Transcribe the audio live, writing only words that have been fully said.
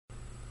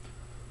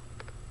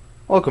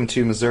Welcome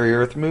to Missouri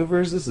Earth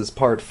Movers. This is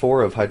part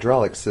 4 of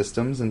hydraulic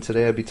systems, and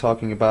today I'll be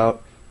talking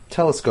about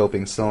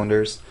telescoping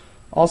cylinders,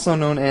 also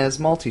known as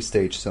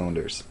multi-stage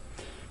cylinders.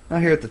 Now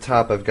here at the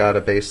top I've got a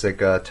basic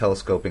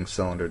telescoping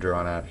cylinder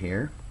drawn out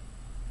here.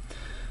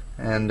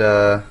 And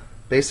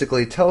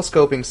basically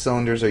telescoping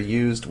cylinders are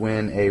used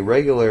when a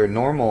regular,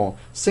 normal,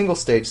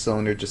 single-stage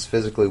cylinder just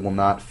physically will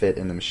not fit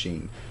in the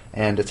machine.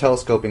 And a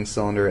telescoping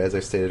cylinder, as I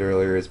stated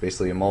earlier, is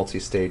basically a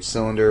multi-stage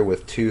cylinder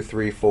with 2,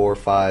 3, 4,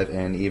 5,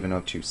 and even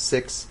up to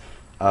 6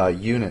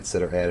 units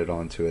that are added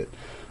onto it.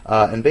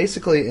 And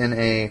basically in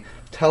a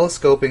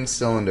telescoping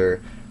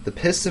cylinder, the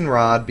piston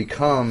rod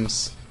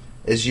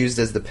is used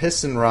as the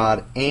piston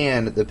rod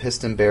and the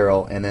piston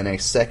barrel, and then a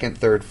second,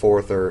 third,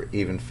 fourth, or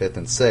even fifth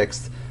and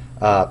sixth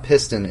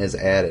piston is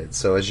added.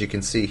 So as you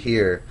can see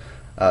here,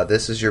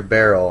 this is your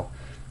barrel,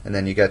 and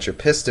then you got your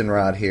piston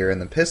rod here,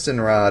 and the piston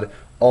rod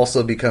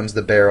also becomes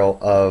the barrel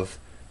of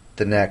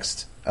the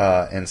next,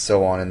 and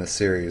so on in the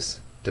series,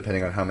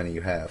 depending on how many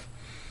you have.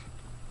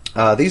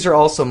 These are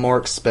also more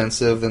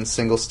expensive than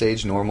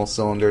single-stage normal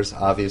cylinders.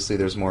 Obviously,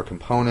 there's more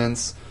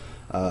components,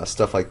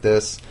 stuff like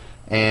this.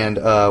 And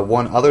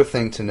one other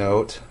thing to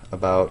note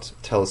about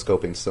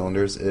telescoping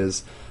cylinders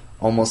is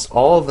almost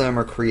all of them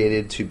are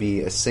created to be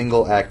a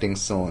single-acting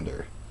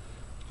cylinder,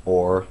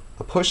 or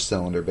a push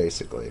cylinder,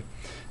 basically.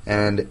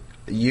 And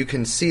you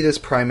can see this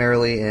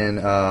primarily in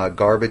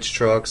garbage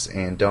trucks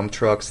and dump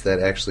trucks that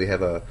actually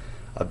have a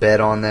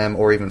bed on them,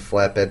 or even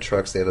flatbed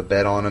trucks. They have a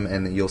bed on them,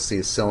 and you'll see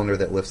a cylinder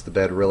that lifts the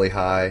bed really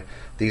high.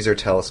 These are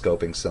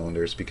telescoping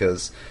cylinders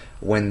because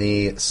when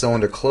the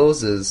cylinder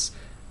closes,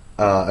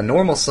 a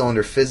normal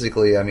cylinder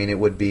physically, I mean, it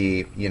would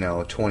be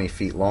 20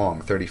 feet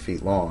long, 30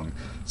 feet long.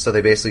 So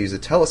they basically use a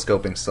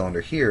telescoping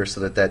cylinder here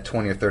so that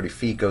 20 or 30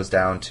 feet goes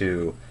down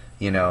to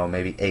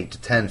maybe 8 to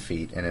 10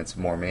 feet, and it's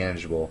more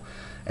manageable.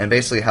 And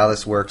basically how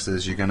this works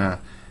is you're going to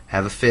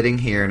have a fitting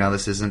here. Now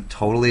this isn't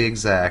totally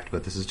exact,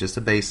 but this is just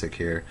a basic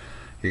here.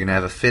 You're going to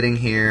have a fitting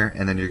here,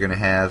 and then you're going to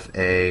have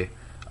a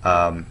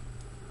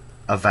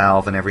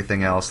valve and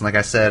everything else. And like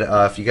I said,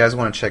 if you guys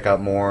want to check out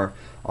more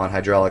on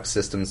hydraulic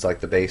systems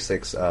like the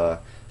basics,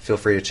 feel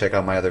free to check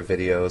out my other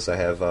videos. I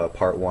have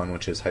part 1,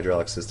 which is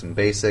hydraulic system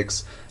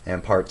basics,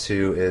 and part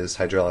 2 is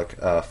hydraulic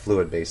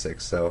fluid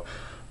basics. So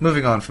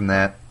moving on from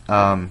that,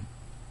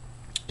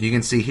 you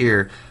can see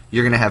here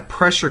you're going to have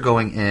pressure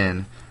going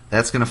in.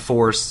 That's going to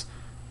force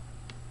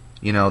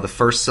the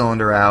first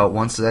cylinder out.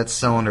 Once that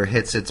cylinder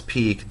hits its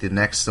peak, the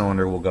next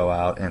cylinder will go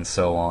out, and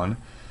so on.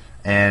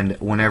 And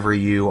whenever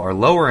you are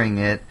lowering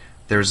it,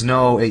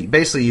 it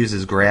basically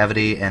uses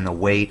gravity and the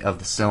weight of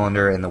the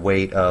cylinder and the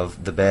weight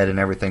of the bed and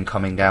everything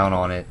coming down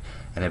on it,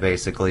 and it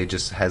basically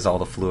just has all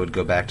the fluid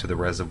go back to the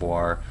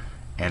reservoir,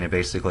 and it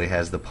basically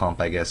has the pump,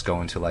 I guess,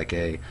 go into like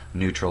a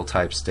neutral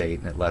type state,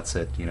 and it lets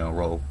it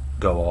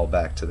go all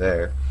back to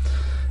there.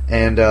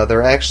 And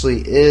there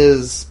actually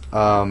is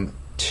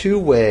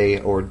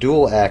two-way or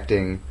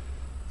dual-acting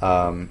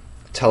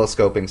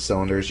telescoping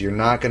cylinders. You're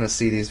not going to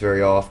see these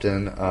very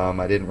often.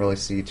 I didn't really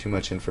see too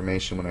much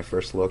information when I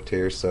first looked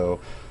here, so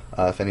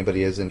if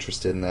anybody is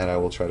interested in that, I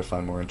will try to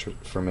find more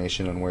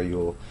information on where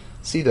you'll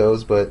see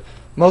those. But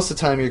most of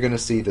the time you're going to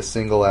see the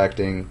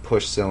single-acting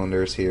push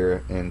cylinders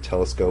here in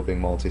telescoping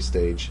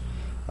multi-stage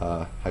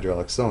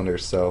hydraulic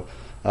cylinders. So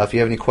if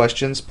you have any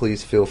questions,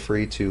 please feel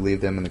free to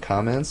leave them in the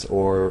comments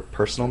or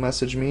personal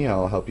message me.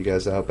 I'll help you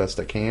guys out best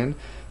I can.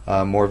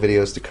 More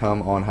videos to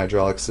come on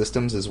hydraulic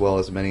systems as well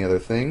as many other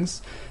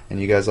things.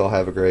 And you guys all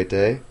have a great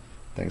day.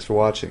 Thanks for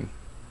watching.